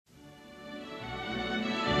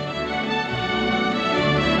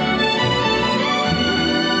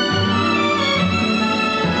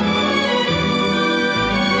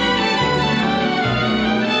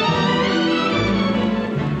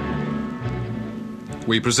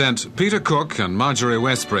we present Peter Cook and Marjorie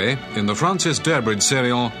Westbury in the Francis Durbridge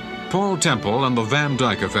serial Paul Temple and the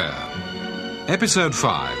Vandyke Affair. Episode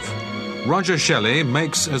 5. Roger Shelly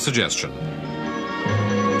makes a suggestion.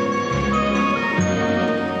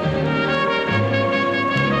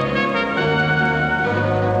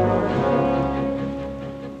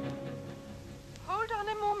 Hold on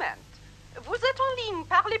a moment. Vous êtes en ligne.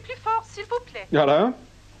 Parlez plus fort, s'il vous plaît. Hello?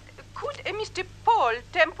 Could Mr. Paul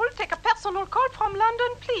Temple take a personal call from London,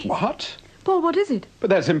 please? What? Paul, what is it? But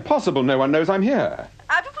that's impossible. No one knows I'm here.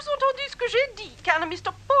 Avez-vous entendu ce que j'ai dit? Can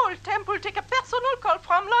Mr. Paul Temple take a personal call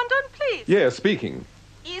from London, please? Yes, speaking.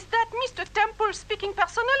 Is that Mr. Temple speaking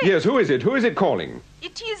personally? Yes, who is it? Who is it calling?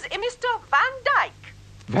 It is Mr. Vandyke.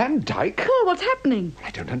 Vandyke? Paul, what's happening? I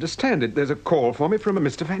don't understand it. There's a call for me from a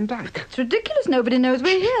Mr. Vandyke. It's ridiculous. Nobody knows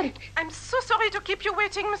we're here. I'm so sorry to keep you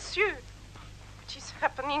waiting, monsieur. What is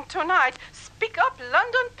happening tonight? Speak up,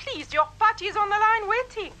 London, please. Your party is on the line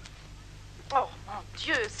waiting. Oh, mon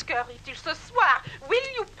Dieu, qu'arrive-t-il ce soir? Will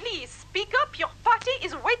you please speak up? Your party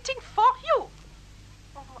is waiting for you.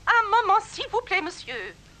 Oh, un moment, s'il vous plaît,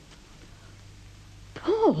 monsieur.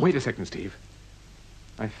 Paul. Wait a second, Steve.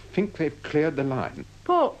 I think they've cleared the line.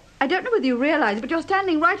 Paul, I don't know whether you realise, but you're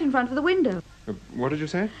standing right in front of the window. What did you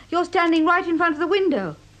say? You're standing right in front of the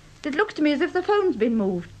window. It looks to me as if the phone's been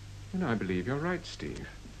moved. No, I believe you're right, Steve.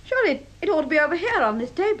 Surely it ought to be over here on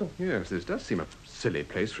this table. Yes, this does seem a silly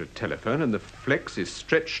place for a telephone, and the flex is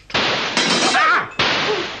stretched. Ah!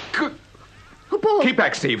 Good. Oh, Paul. Keep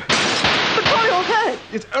back, Steve. But Paul, you're hurt.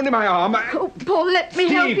 It's only my arm. Oh, Paul, let me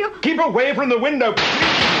help you. Keep away from the window.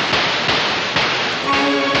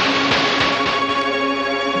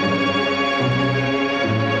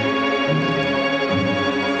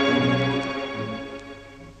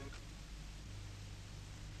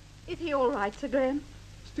 Is he all right, Sir Graham?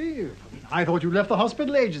 Steve, I thought you left the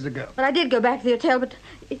hospital ages ago. Well, I did go back to the hotel, but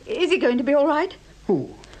is he going to be all right? Who?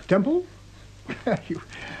 Temple? You'd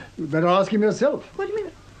better ask him yourself. What do you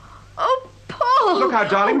mean? Oh, Paul! Look out,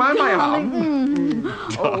 darling, mind my arm.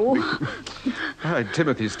 Oh.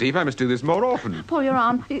 Timothy, Steve, I must do this more often. Paul, your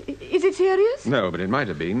arm. Is it serious? No, but it might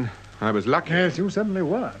have been. I was lucky. Yes, you certainly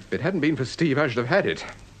were. If it hadn't been for Steve, I should have had it.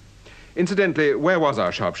 Incidentally, where was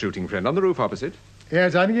our sharpshooting friend? On the roof opposite?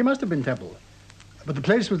 Yes, I think he must have been Temple. But the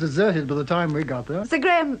place was deserted by the time we got there. Sir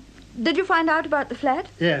Graham, did you find out about the flat?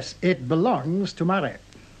 Yes, it belongs to Murray.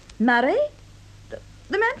 Murray?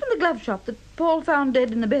 The man from the glove shop that Paul found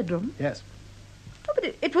dead in the bedroom? Yes. Oh,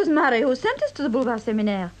 but it was Murray who sent us to the Boulevard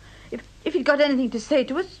Seminaire. If he'd got anything to say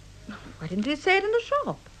to us, why didn't he say it in the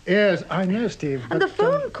shop? Yes, I know, Steve. And the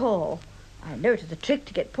phone call. I know it was a trick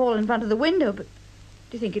to get Paul in front of the window, but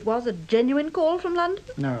do you think it was a genuine call from London?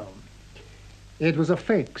 No. It was a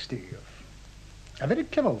fake, Steve. A very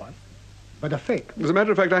clever one, but a fake. As a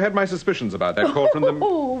matter of fact, I had my suspicions about that call from them.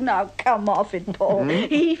 Oh, now come off it, Paul.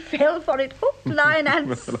 He fell for it hook, line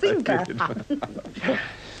and sinker.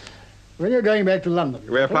 When you're going back to London?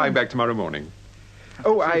 We're flying back tomorrow morning.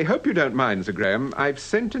 Oh, I hope you don't mind, Sir Graham. I've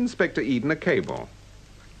sent Inspector Eden a cable.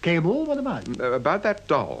 Cable? What about? About that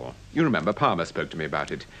doll. You remember, Palmer spoke to me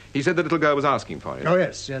about it. He said the little girl was asking for it. Oh,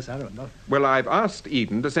 yes, I remember. Well, I've asked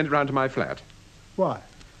Eden to send it round to my flat. Why?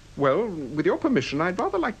 Well, with your permission, I'd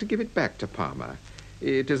rather like to give it back to Palmer.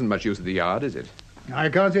 It isn't much use at the yard, is it? I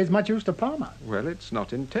can't say it's much use to Palmer. Well, it's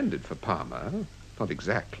not intended for Palmer. Not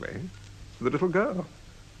exactly. For the little girl.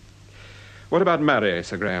 What about Murray,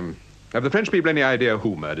 Sir Graham? Have the French people any idea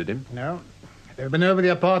who murdered him? No. They've been over the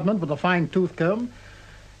apartment with a fine tooth comb,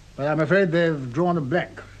 but I'm afraid they've drawn a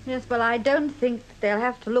blank. Yes, well, I don't think they'll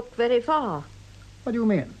have to look very far. What do you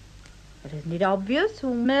mean? But isn't it obvious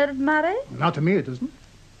who murdered Murray? Not to me, it isn't.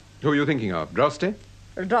 Who are you thinking of? Drosty?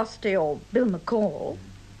 Drosty or Bill McCall.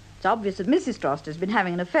 It's obvious that Mrs. Drosty's been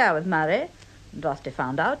having an affair with Murray. Drosty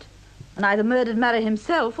found out, and either murdered Murray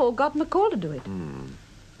himself or got McCall to do it.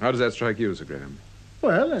 How does that strike you, Sir Graham?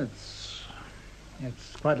 Well,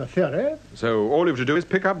 it's quite a theory. So all you have to do is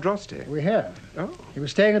pick up Drosty? We have. Oh. He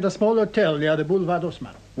was staying at a small hotel near the Boulevard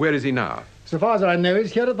Haussmann. Where is he now? So far as I know,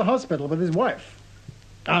 he's here at the hospital with his wife.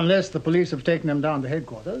 Unless the police have taken him down to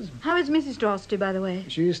headquarters. How is Mrs. Drosty, by the way?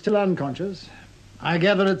 She's still unconscious. I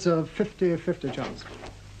gather it's a 50-50 chance.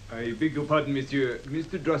 I beg your pardon, monsieur.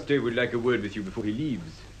 Mr. Drosty would like a word with you before he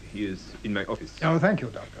leaves. He is in my office. Oh, thank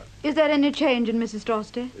you, Doctor. Is there any change in Mrs.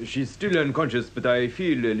 Drosty? She's still unconscious, but I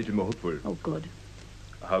feel a little more hopeful. Oh, good.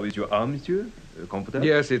 How is your arm, monsieur? Comfortable?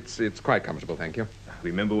 Yes, it's quite comfortable, thank you.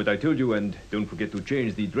 Remember what I told you, and don't forget to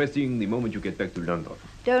change the dressing the moment you get back to London.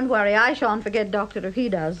 Don't worry, I shan't forget Doctor if he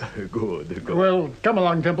does. Good. Well, come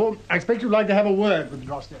along, Temple. I expect you'd like to have a word with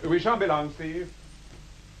Drosty. We shan't be long, Steve.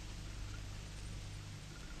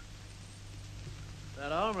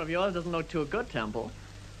 That arm of yours doesn't look too good, Temple.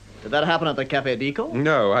 Did that happen at the Café Dico?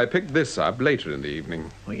 No, I picked this up later in the evening.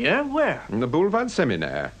 Oh, yeah? Where? In the Boulevard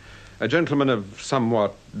Seminaire. A gentleman of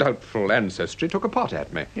somewhat doubtful ancestry took a pot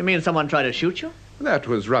at me. You mean someone tried to shoot you? That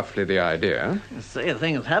was roughly the idea. You say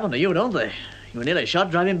things happen to you, don't they? You were nearly shot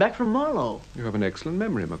driving back from Marlow. You have an excellent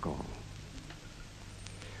memory, McCall.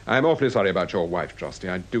 I'm awfully sorry about your wife, Drosty.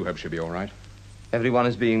 I do hope she'll be all right. Everyone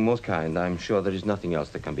is being most kind. I'm sure there is nothing else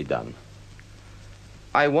that can be done.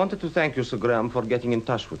 I wanted to thank you, Sir Graham, for getting in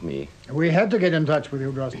touch with me. We had to get in touch with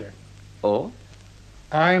you, Drosty. Oh?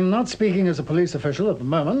 I'm not speaking as a police official at the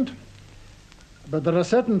moment, but there are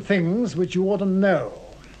certain things which you ought to know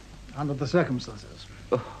under the circumstances.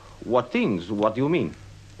 What things? What do you mean?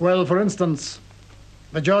 Well, for instance,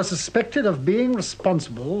 that you're suspected of being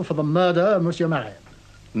responsible for the murder of Monsieur Marais.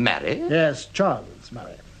 Marais? Yes, Charles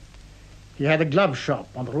Marais. He had a glove shop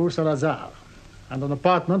on the Rue Saint-Lazare and an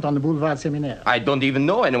apartment on the Boulevard Seminaire. I don't even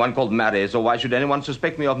know anyone called Marais, so why should anyone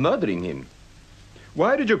suspect me of murdering him?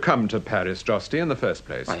 Why did you come to Paris, Drosty, in the first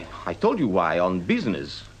place? I told you why, on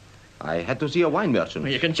business. I had to see a wine merchant.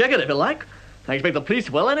 Well, you can check it if you like. I expect the police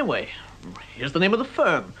will anyway. Here's the name of the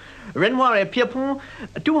firm. Renoir et Pierpont,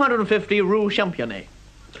 250 Rue Championnet.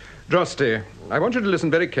 Drosty, I want you to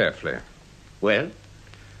listen very carefully. Well?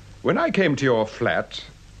 When I came to your flat,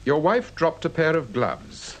 your wife dropped a pair of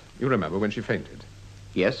gloves. You remember when she fainted?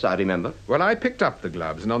 Yes, I remember. Well, I picked up the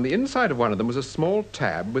gloves, and on the inside of one of them was a small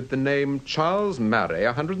tab with the name Charles Marais,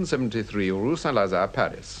 173 Rue Saint-Lazare,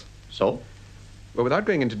 Paris. So? Well, without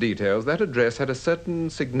going into details, that address had a certain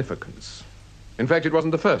significance. In fact, it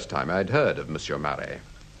wasn't the first time I'd heard of Monsieur Marais.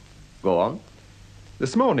 Go on.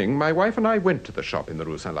 This morning, my wife and I went to the shop in the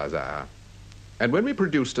Rue Saint-Lazare. And when we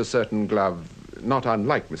produced a certain glove, not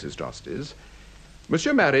unlike Mrs. Drosty's,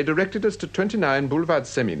 Monsieur Marais directed us to 29 Boulevard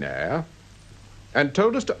Seminaire and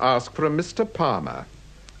told us to ask for a Mr. Palmer.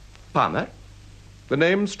 Palmer? The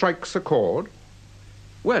name strikes a chord.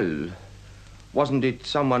 Well, wasn't it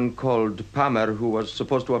someone called Palmer who was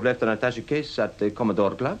supposed to have left an attaché case at the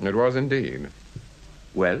Commodore Club? It was indeed.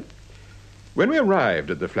 Well? When we arrived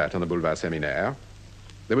at the flat on the Boulevard Seminaire,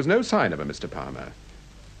 there was no sign of a Mr. Palmer.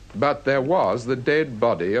 But there was the dead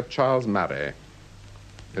body of Charles Marais.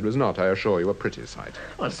 It was not, I assure you, a pretty sight.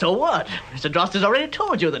 Well, so what? Mr. Drosty's already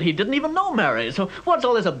told you that he didn't even know Marais, so what's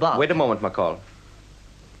all this about? Wait a moment, McCall.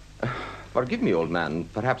 Forgive me, old man.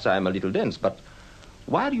 Perhaps I am a little dense, but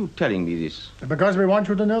why are you telling me this? Because we want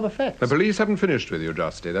you to know the facts. The police haven't finished with you,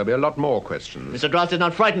 Drosty. There'll be a lot more questions. Mr. Drosty's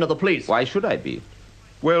not frightened of the police. Why should I be?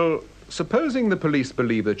 Well, supposing the police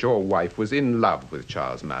believe that your wife was in love with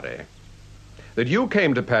Charles Marais, that you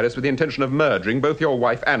came to Paris with the intention of murdering both your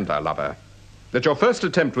wife and her lover, that your first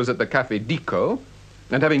attempt was at the Café Dico,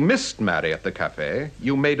 and having missed Marais at the café,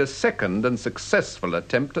 you made a second and successful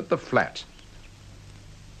attempt at the flat.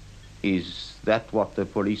 Is that what the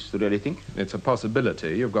police really think? It's a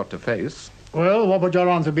possibility you've got to face. Well, what would your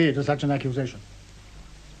answer be to such an accusation?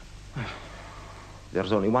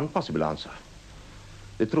 There's only one possible answer.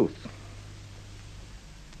 The truth.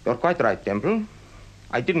 You're quite right, Temple.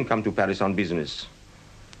 I didn't come to Paris on business.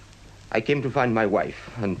 I came to find my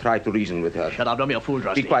wife and try to reason with her. Shut up, don't be a fool,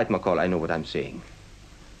 Drosty. Be quiet, McCall. I know what I'm saying.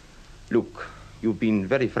 Look, you've been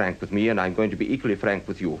very frank with me, and I'm going to be equally frank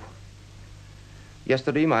with you.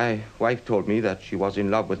 Yesterday, my wife told me that she was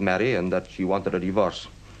in love with Marais and that she wanted a divorce.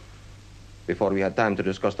 Before we had time to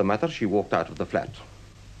discuss the matter, she walked out of the flat.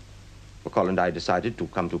 McCall and I decided to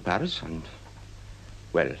come to Paris and,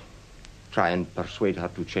 well, try and persuade her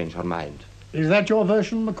to change her mind. Is that your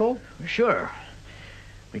version, McCall? Sure.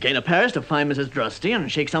 We came to Paris to find Mrs. Drosty and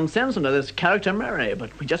shake some sense into this character Marais,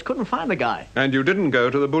 but we just couldn't find the guy. And you didn't go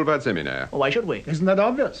to the Boulevard Seminaire? Well, why should we? Isn't that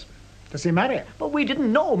obvious? To see Marais. But we didn't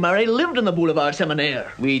know Marais lived in the Boulevard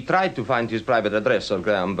Seminaire. We tried to find his private address, Sir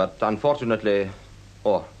Graham, but unfortunately,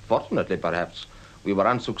 or fortunately perhaps, we were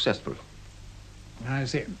unsuccessful. I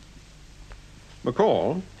see.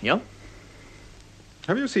 McCall? Yeah?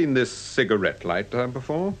 Have you seen this cigarette lighter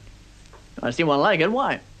before? I see one like it.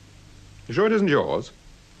 Why? You sure it isn't yours?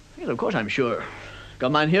 Yes, of course I'm sure.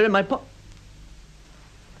 Got mine here in my pocket.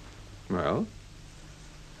 Well?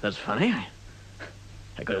 That's funny.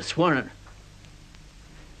 I could have sworn it.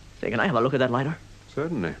 Say, can I have a look at that lighter?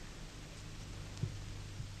 Certainly.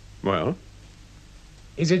 Well?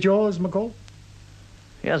 Is it yours, McCall?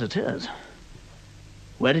 Yes, it is.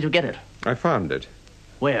 Where did you get it? I found it.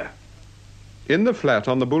 Where? In the flat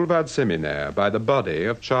on the Boulevard Seminaire by the body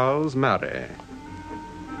of Charles Marais.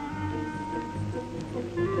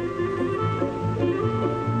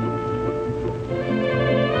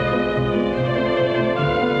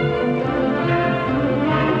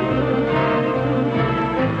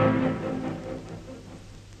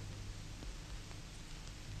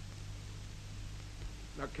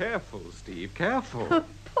 careful, Steve, careful.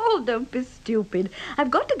 Paul, don't be stupid.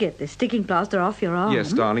 I've got to get this sticking plaster off your arm.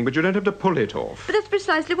 Yes, darling, but you don't have to pull it off. But that's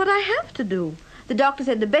precisely what I have to do. The doctor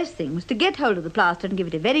said the best thing was to get hold of the plaster and give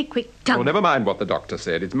it a very quick tug. Well, never mind what the doctor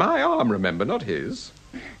said. It's my arm, remember, not his.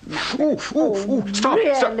 Stop, Really,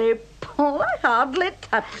 stop. Paul, I hardly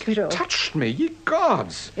touched you. Touched me, ye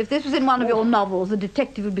gods. If this was in one of your novels, the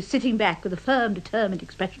detective would be sitting back with a firm, determined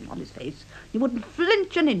expression on his face. He wouldn't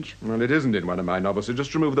flinch an inch. Well, it isn't in one of my novels, so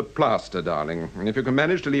just remove the plaster, darling. And if you can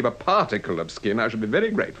manage to leave a particle of skin, I shall be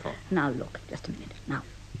very grateful. Now, look, just a minute.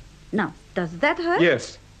 Now, does that hurt?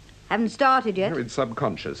 Yes. Haven't started yet? No, it's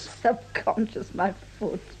subconscious. Subconscious, my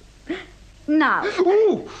foot. Now.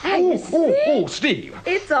 Ooh, Steve.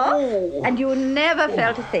 It's off. And you never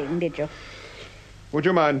felt a thing, did you? Would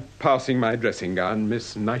you mind passing my dressing gown,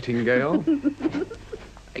 Miss Nightingale?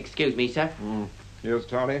 Excuse me, sir. Yes,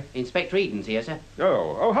 Charlie? Inspector Eden's here, sir.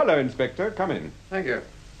 Oh, hello, Inspector. Come in. Thank you.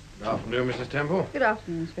 Good afternoon, Mrs. Temple. Good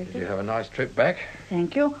afternoon, Inspector. Did you have a nice trip back?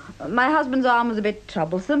 Thank you. My husband's arm was a bit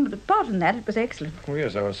troublesome, but apart from that, it was excellent. Oh,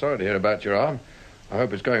 yes, I was sorry to hear about your arm. I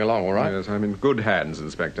hope it's going along all right. Yes, I'm in good hands,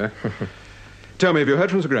 Inspector. Tell me, have you heard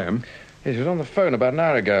from Sir Graham? Yes, he was on the phone about an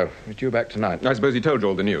hour ago. He's due back tonight. I suppose he told you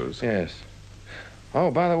all the news. Yes. Oh,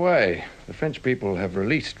 by the way, the French people have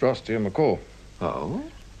released Drosty and McCall. Oh?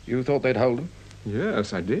 You thought they'd hold them?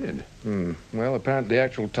 Yes, I did. Well, apparently the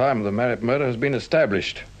actual time of the Marriott murder has been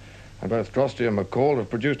established. And both Drosty and McCall have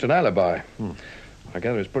produced an alibi. I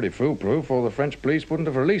gather it's pretty foolproof, or the French police wouldn't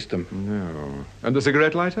have released them. No. And the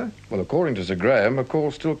cigarette lighter? Well, according to Sir Graham,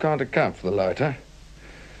 McCall still can't account for the lighter.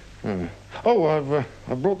 Oh,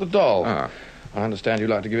 I've brought the doll. I understand you'd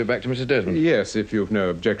like to give it back to Mrs. Desmond. Yes, if you've no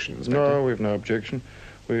objection, Inspector. No, we've no objection.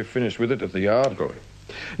 We've finished with it at the yard. Good.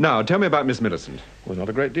 Now, tell me about Miss Millicent. Well, not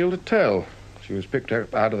a great deal to tell. She was picked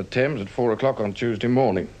up out of the Thames at 4 o'clock on Tuesday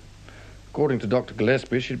morning. According to Dr.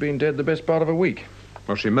 Gillespie, she'd been dead the best part of a week.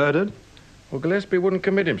 Was she murdered? Well, Gillespie wouldn't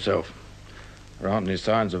commit himself. There aren't any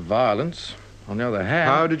signs of violence. On the other hand...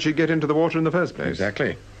 How did she get into the water in the first place?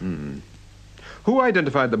 Exactly. Who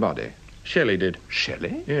identified the body? Shelley did.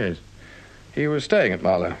 Shelley? Yes. He was staying at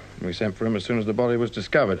Marlow. We sent for him as soon as the body was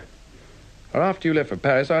discovered. Well, after you left for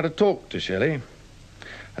Paris, I had a talk to Shelley.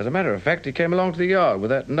 As a matter of fact, he came along to the yard with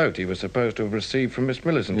that note he was supposed to have received from Miss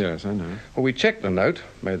Millicent. Yes, I know. Well, we checked the note,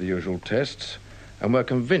 made the usual tests, and were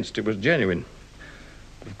convinced it was genuine.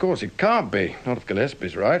 But of course, it can't be. Not if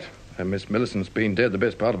Gillespie's right. And Miss Millicent's been dead the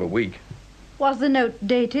best part of a week. Was the note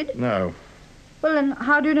dated? No. Well, then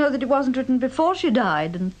how do you know that it wasn't written before she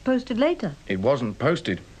died and posted later? It wasn't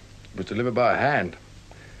posted. It was delivered by hand.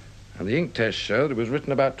 And the ink test showed it was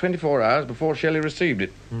written about 24 hours before Shelley received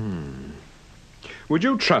it. Would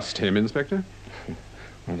you trust him, Inspector?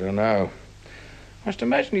 I don't know. I should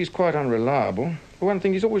imagine he's quite unreliable. For one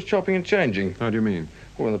thing, he's always chopping and changing. How do you mean?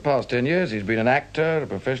 Well, in the past 10 years, he's been an actor, a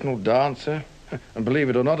professional dancer, and believe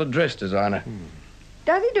it or not, a dress designer.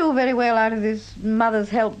 Does he do very well out of this Mother's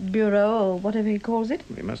Help Bureau, or whatever he calls it?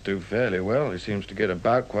 He must do fairly well. He seems to get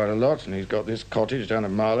about quite a lot, and he's got this cottage down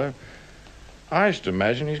at Marlow. I should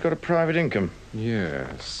imagine he's got a private income.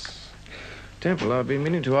 Yes. Temple, I've been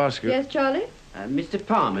meaning to ask you... Yes, Charlie? Mr.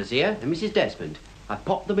 Palmer's here and Mrs. Desmond. I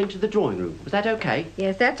popped them into the drawing room. Was that okay?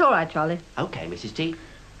 Yes, that's all right, Charlie. Okay, Mrs. T.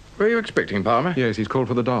 Were you expecting Palmer? Yes, he's called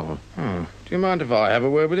for the doll. Oh. Do you mind if I have a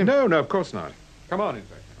word with him? No, of course not. Come on,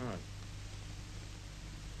 Inspector. All right.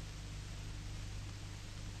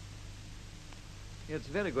 It's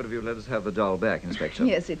very good of you to let us have the doll back, Inspector.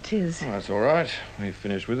 Yes, it is. Oh, that's all right. We've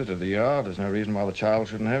finished with it at the yard. There's no reason why the child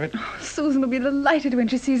shouldn't have it. Oh, Susan will be delighted when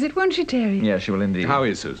she sees it, won't she, Terry? Yes, she will indeed. How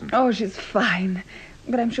is Susan? Oh, she's fine.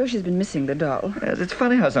 But I'm sure she's been missing the doll. Yes, it's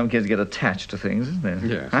funny how some kids get attached to things, isn't it?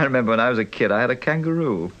 Yes. I remember when I was a kid, I had a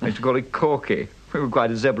kangaroo. I used to call it Corky. We were quite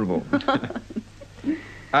inseparable.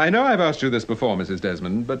 I know I've asked you this before, Mrs.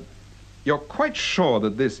 Desmond, but you're quite sure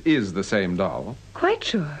that this is the same doll? Quite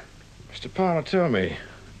sure. Mr. Palmer, tell me,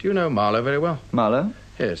 do you know Marlow very well? Marlow?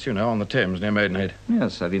 Yes, you know, on the Thames near Maidenhead.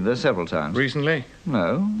 Yes, I've been there several times. Recently?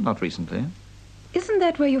 No, not recently. Isn't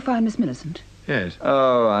that where you found Miss Millicent? Yes.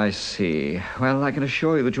 Oh, I see. Well, I can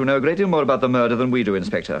assure you that you know a great deal more about the murder than we do,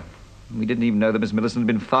 Inspector. We didn't even know that Miss Millicent had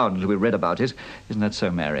been found until we read about it. Isn't that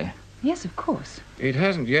so, Mary? Yes, of course. It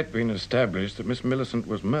hasn't yet been established that Miss Millicent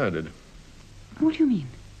was murdered. What do you mean?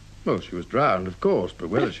 Well, she was drowned, of course, but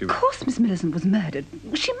whether she was... Of course Miss Millicent was murdered.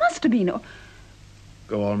 She must have been, or...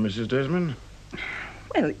 Go on, Mrs. Desmond.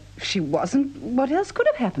 Well, if she wasn't, what else could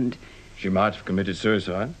have happened? She might have committed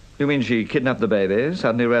suicide. You mean she kidnapped the baby,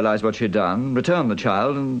 suddenly realized what she'd done, returned the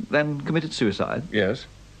child, and then committed suicide? Yes.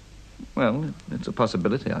 Well, it's a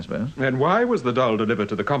possibility, I suppose. And why was the doll delivered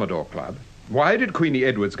to the Commodore Club? Why did Queenie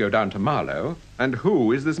Edwards go down to Marlow? And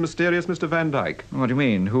who is this mysterious Mr. Vandyke? What do you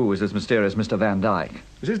mean, who is this mysterious Mr. Vandyke?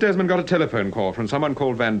 Mrs. Desmond got a telephone call from someone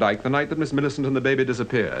called Vandyke the night that Miss Millicent and the baby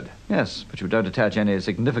disappeared. Yes, but you don't attach any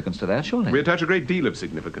significance to that, surely? We attach a great deal of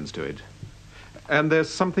significance to it. And there's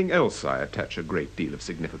something else I attach a great deal of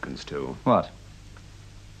significance to. What?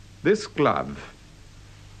 This glove.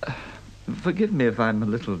 Forgive me if I'm a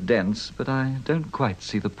little dense, but I don't quite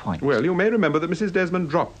see the point. Well, you may remember that Mrs. Desmond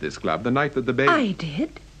dropped this glove the night that the baby... I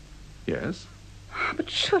did? Yes? But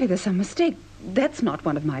surely there's some mistake. That's not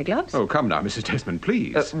one of my gloves. Oh, come now, Mrs. Desmond,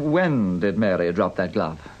 please. When did Mary drop that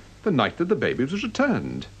glove? The night that the baby was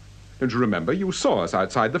returned. Don't you remember? You saw us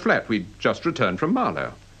outside the flat. We'd just returned from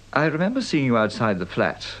Marlow. I remember seeing you outside the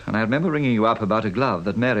flat, and I remember ringing you up about a glove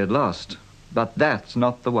that Mary had lost. But that's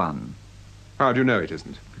not the one. How do you know it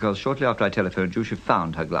isn't? Because shortly after I telephoned you, she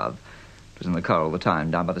found her glove. It was in the car all the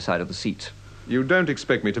time, down by the side of the seat. You don't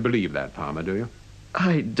expect me to believe that, Palmer, do you?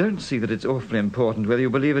 I don't see that it's awfully important whether you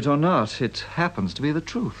believe it or not. It happens to be the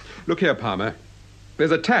truth. Look here, Palmer.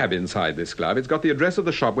 There's a tab inside this glove. It's got the address of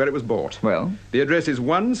the shop where it was bought. Well? The address is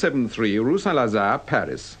 173 Rue Saint-Lazare,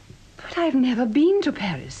 Paris. But I've never been to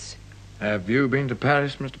Paris. Have you been to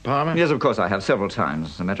Paris, Mr. Palmer? Yes, of course I have, several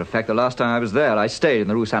times. As a matter of fact, the last time I was there, I stayed in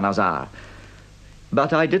the Rue Saint-Lazare.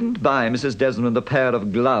 But I didn't buy Mrs. Desmond a pair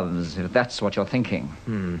of gloves, if that's what you're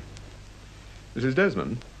thinking. Mrs.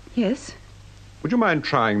 Desmond? Yes? Would you mind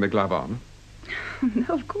trying the glove on?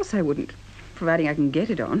 No, of course I wouldn't, providing I can get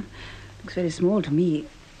it on. Looks very small to me.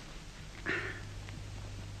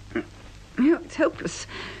 No, it's hopeless.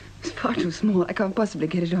 It's far too small. I can't possibly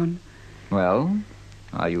get it on. Well,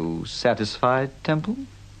 are you satisfied, Temple?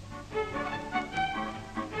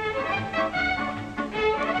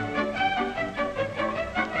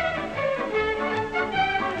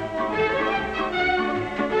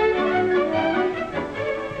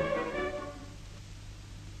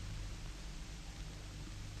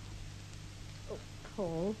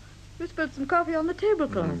 Paul, you spilled some coffee on the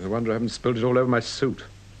tablecloth. I wonder I haven't spilled it all over my suit.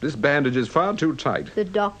 This bandage is far too tight. The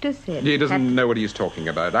doctor said... He doesn't know what he's talking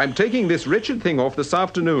about. I'm taking this wretched thing off this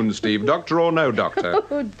afternoon, Steve, doctor or no doctor.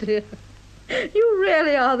 Oh, dear. You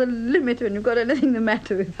really are the limit when you've got anything the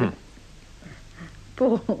matter with you.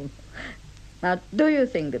 Paul, now, do you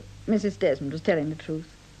think that Mrs. Desmond was telling the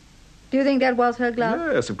truth? Do you think that was her glove?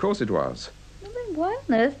 Yes, of course it was. Well, then why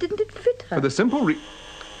on earth didn't it fit her? For the simple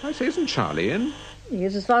I say, isn't Charlie in? He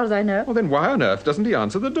is, as far as I know. Well, then why on earth doesn't he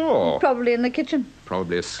answer the door? Probably in the kitchen.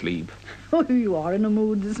 Probably asleep. Oh, you are in a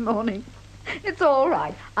mood this morning. It's all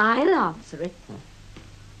right. I'll answer it.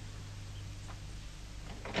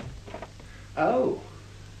 Oh,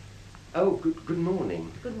 good morning.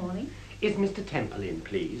 Good morning. Is Mr. Temple in,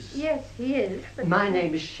 please? Yes, he is. But My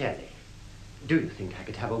name is Shelley. Do you think I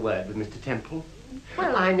could have a word with Mr. Temple?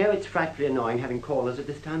 Well, I know it's frightfully annoying having callers at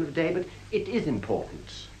this time of day, but it is important.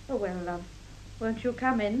 Oh, well, won't you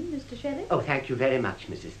come in, Mr. Shelley? Oh, thank you very much,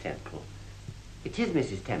 Mrs. Temple. It is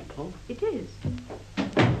Mrs. Temple. It is.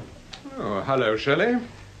 Oh, hello, Shelley.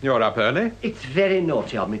 You're up early. It's very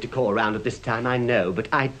naughty of me to call round at this time, I know, but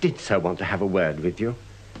I did so want to have a word with you.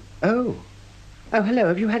 Oh, hello.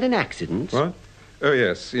 Have you had an accident? What? Oh,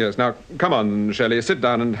 yes. Now, come on, Shelley. Sit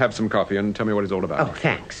down and have some coffee and tell me what it's all about. Oh,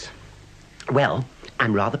 thanks. Well,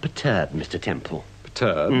 I'm rather perturbed, Mr. Temple.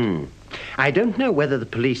 Perturbed? I don't know whether the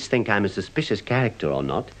police think I'm a suspicious character or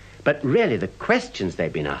not, but really the questions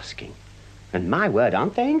they've been asking. And my word,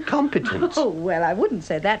 aren't they incompetent? Oh, well, I wouldn't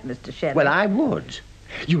say that, Mr. Shelley. Well, I would.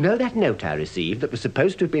 You know that note I received that was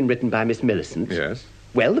supposed to have been written by Miss Millicent? Yes.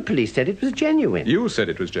 Well, the police said it was genuine. You said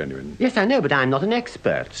it was genuine. Yes, I know, but I'm not an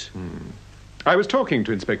expert. I was talking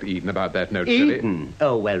to Inspector Eden about that note, Shelley. Eden?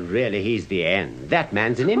 Oh, well, really, he's the end. That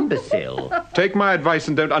man's an imbecile. Take my advice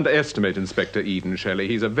and don't underestimate Inspector Eden, Shelley.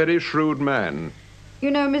 He's a very shrewd man.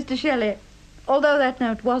 You know, Mr. Shelley, although that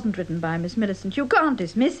note wasn't written by Miss Millicent, you can't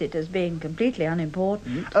dismiss it as being completely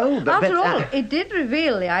unimportant. Oh, but... After all, it did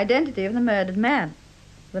reveal the identity of the murdered man.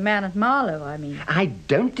 The man at Marlow, I mean. I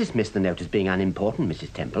don't dismiss the note as being unimportant,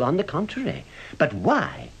 Mrs. Temple. On the contrary. But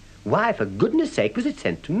why? Why, for goodness sake, was it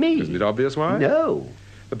sent to me? Isn't it obvious why? No.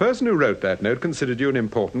 The person who wrote that note considered you an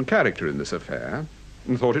important character in this affair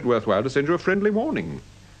and thought it worthwhile to send you a friendly warning.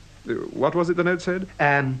 What was it the note said?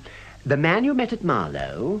 The man you met at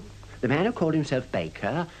Marlow, the man who called himself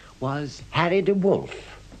Baker, was Harry de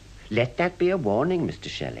Wolfe. Let that be a warning, Mr.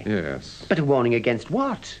 Shelley. Yes. But a warning against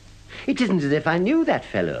what? It isn't as if I knew that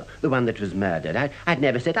fellow, the one that was murdered. I'd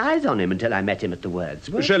never set eyes on him until I met him at the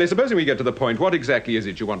Wordsworth. Shelley, supposing we get to the point, what exactly is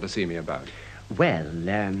it you want to see me about? Well,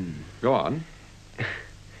 Go on.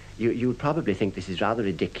 You'd probably think this is rather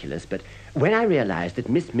ridiculous, but when I realized that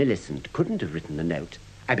Miss Millicent couldn't have written the note,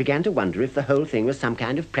 I began to wonder if the whole thing was some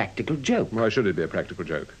kind of practical joke. Why should it be a practical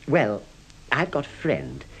joke? Well, I've got a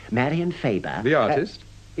friend, Marion Faber. The artist?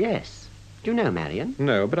 Yes. Do you know Marion?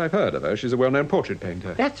 No, but I've heard of her. She's a well-known portrait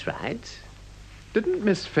painter. That's right. Didn't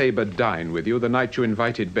Miss Faber dine with you the night you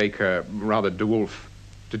invited Baker, rather de Wolf,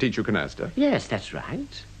 to teach you canasta? Yes, that's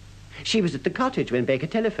right. She was at the cottage when Baker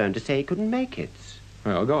telephoned to say he couldn't make it.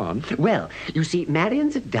 Well, go on. Well, you see,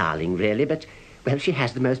 Marion's a darling, really, but, well, she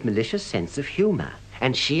has the most malicious sense of humour,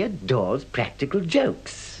 and she adores practical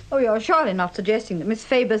jokes. Oh, you're surely not suggesting that Miss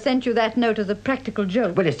Faber sent you that note as a practical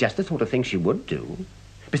joke. Well, it's just the sort of thing she would do.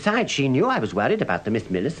 Besides, she knew I was worried about the Miss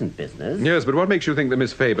Millicent business. Yes, but what makes you think that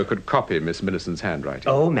Miss Faber could copy Miss Millicent's handwriting?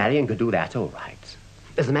 Oh, Marion could do that all right.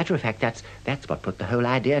 As a matter of fact, that's what put the whole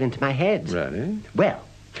idea into my head. Really? Well,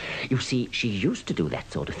 you see, she used to do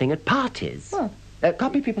that sort of thing at parties. What?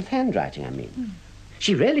 Copy people's handwriting, I mean.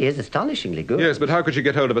 She really is astonishingly good. Yes, but how could she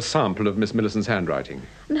get hold of a sample of Miss Millicent's handwriting?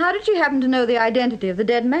 And how did she happen to know the identity of the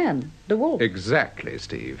dead man, the wolf? Exactly,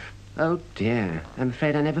 Steve. Oh, dear. I'm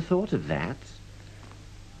afraid I never thought of that.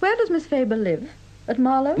 Where does Miss Faber live? At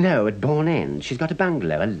Marlow? No, at Bourne End. She's got a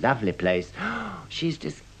bungalow, a lovely place. She's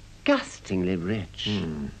disgustingly rich.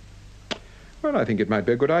 Well, I think it might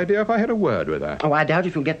be a good idea if I had a word with her. Oh, I doubt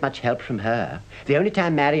if you'll get much help from her. The only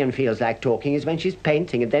time Marion feels like talking is when she's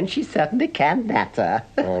painting, and then she certainly can natter.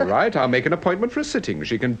 All right, I'll make an appointment for a sitting.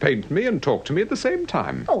 She can paint me and talk to me at the same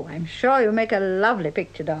time. Oh, I'm sure you'll make a lovely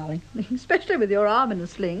picture, darling. Especially with your arm in a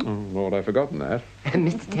sling. Oh, Lord, I've forgotten that.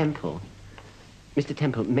 Mr. Temple. Mr.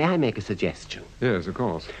 Temple, may I make a suggestion? Yes, of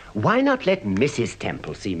course. Why not let Mrs.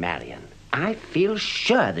 Temple see Marion? I feel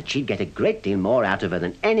sure that she'd get a great deal more out of her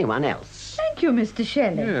than anyone else. Thank you, Mr.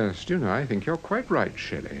 Shelley. Yes, do you know, I think you're quite right,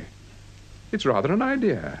 Shelley. It's rather an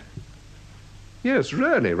idea. Yes,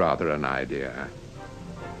 really rather an idea.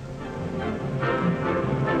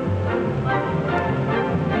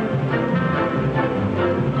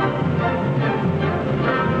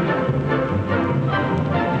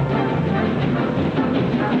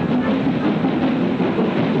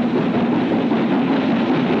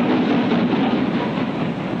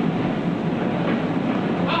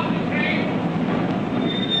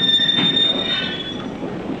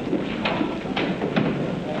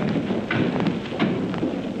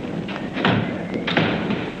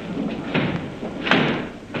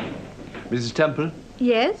 Mrs. Temple?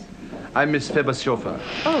 Yes? I'm Miss Faber's chauffeur.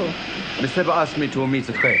 Oh. Miss Faber asked me to meet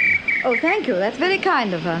the train. Oh, thank you. That's very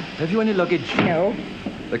kind of her. Have you any luggage? No.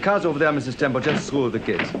 The car's over there, Mrs. Temple, just through the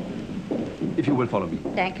gate. If you will follow me.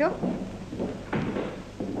 Thank you.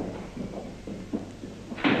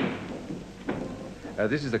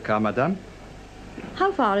 This is the car, madame.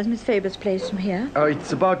 How far is Miss Faber's place from here? Oh,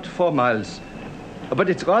 it's about 4 miles. But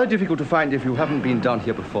it's rather difficult to find if you haven't been down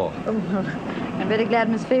here before. Oh, well, I'm very glad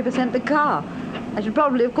Miss Faber sent the car. I should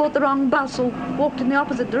probably have caught the wrong bus or walked in the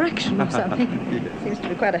opposite direction or something. Yes. Seems to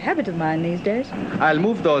be quite a habit of mine these days. I'll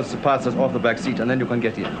move those parcels off the back seat and then you can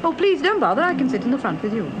get in. Oh, please don't bother. I can sit in the front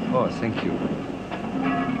with you. Oh, thank you.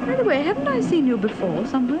 By the way, haven't I seen you before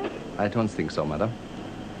somewhere? I don't think so, madame.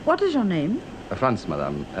 What is your name? France,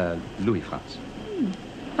 madame. Louis France.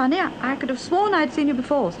 Funny, I could have sworn I'd seen you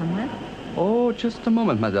before somewhere. Oh, just a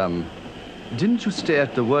moment, madame. Didn't you stay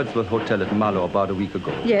at the Wordsworth Hotel at Marlow about a week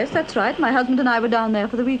ago? Yes, that's right. My husband and I were down there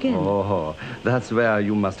for the weekend. Oh, that's where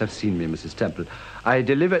you must have seen me, Mrs. Temple. I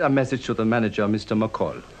delivered a message to the manager, Mr.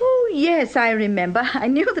 McCall. Oh, yes, I remember. I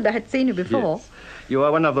knew that I'd seen you before. Yes. You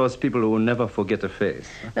are one of those people who never forget a face.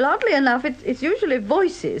 Well, oddly enough, it's usually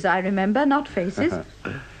voices I remember, not faces.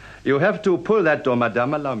 You have to pull that door,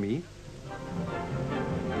 madame. Allow me.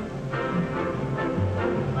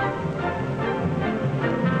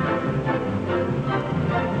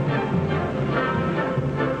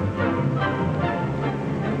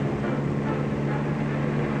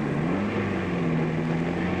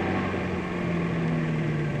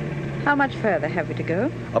 How much further have we to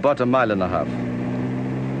go? About 1.5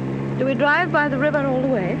 miles. Do we drive by the river all the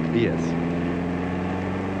way? Yes.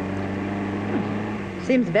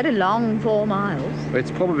 Seems a very long 4 miles.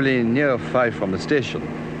 It's probably near 5 from the station.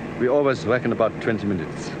 We always reckon about 20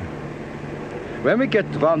 minutes. When we get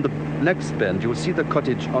round the next bend, you'll see the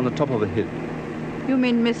cottage on the top of the hill. You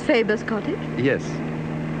mean Miss Faber's cottage? Yes.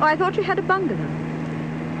 Oh, I thought she had a bungalow.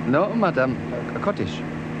 No, madame, a cottage.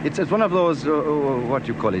 It's one of those, what do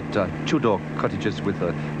you call it, Tudor cottages with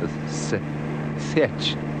a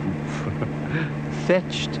thatched roof.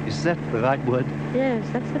 Thatched, is that the right word? Yes,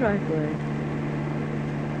 that's the right word.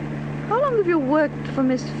 How long have you worked for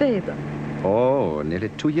Miss Faber? Oh, nearly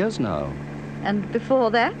 2 years now. And before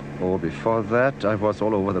that? Oh, before that, I was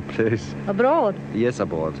all over the place. Abroad? Yes,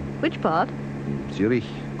 abroad. Which part? Zurich,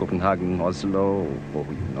 Copenhagen, Oslo, oh,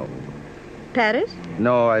 you know. Paris?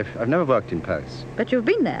 No, I've never worked in Paris. But you've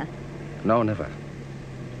been there. No, never.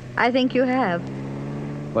 I think you have.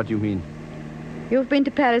 What do you mean? You've been to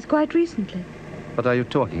Paris quite recently. What are you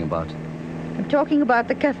talking about? I'm talking about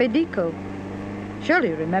the Café Dico. Surely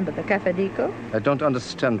you remember the Café Dico? I don't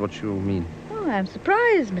understand what you mean. Oh, I'm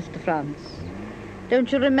surprised, Mr. Franz.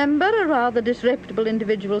 Don't you remember a rather disreputable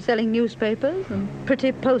individual selling newspapers and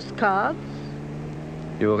pretty postcards?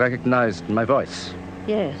 You recognized my voice.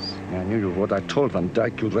 Yes. I knew you would. I told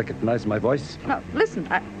Vandyke you'd recognize my voice. Now, listen,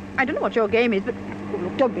 I don't know what your game is, but... Oh,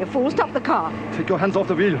 look, don't be a fool. Stop the car. Take your hands off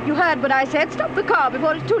the wheel. You heard what I said. Stop the car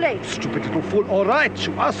before it's too late. Stupid little fool. All right,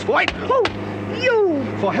 you asked for it. Oh, you!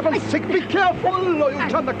 For heaven's sake, be careful, or you'll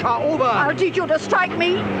turn the car over. I'll teach you to strike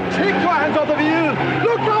me. Take your hands off the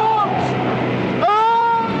wheel. Look out!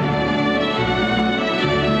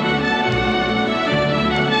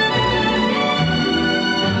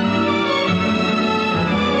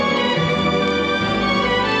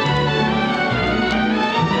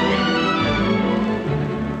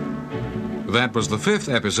 That was the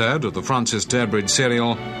 5th episode of the Francis Durbridge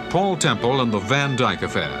serial, Paul Temple and the Vandyke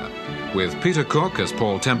Affair, with Peter Cook as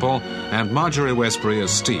Paul Temple and Marjorie Westbury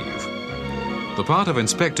as Steve. The part of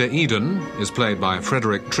Inspector Eden is played by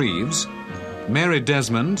Frederick Treves, Mary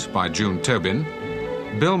Desmond by June Tobin,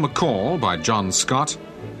 Bill McCall by John Scott,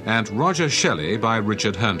 and Roger Shelly by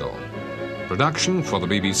Richard Herndl. Production for the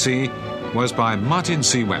BBC was by Martin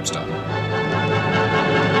C. Webster.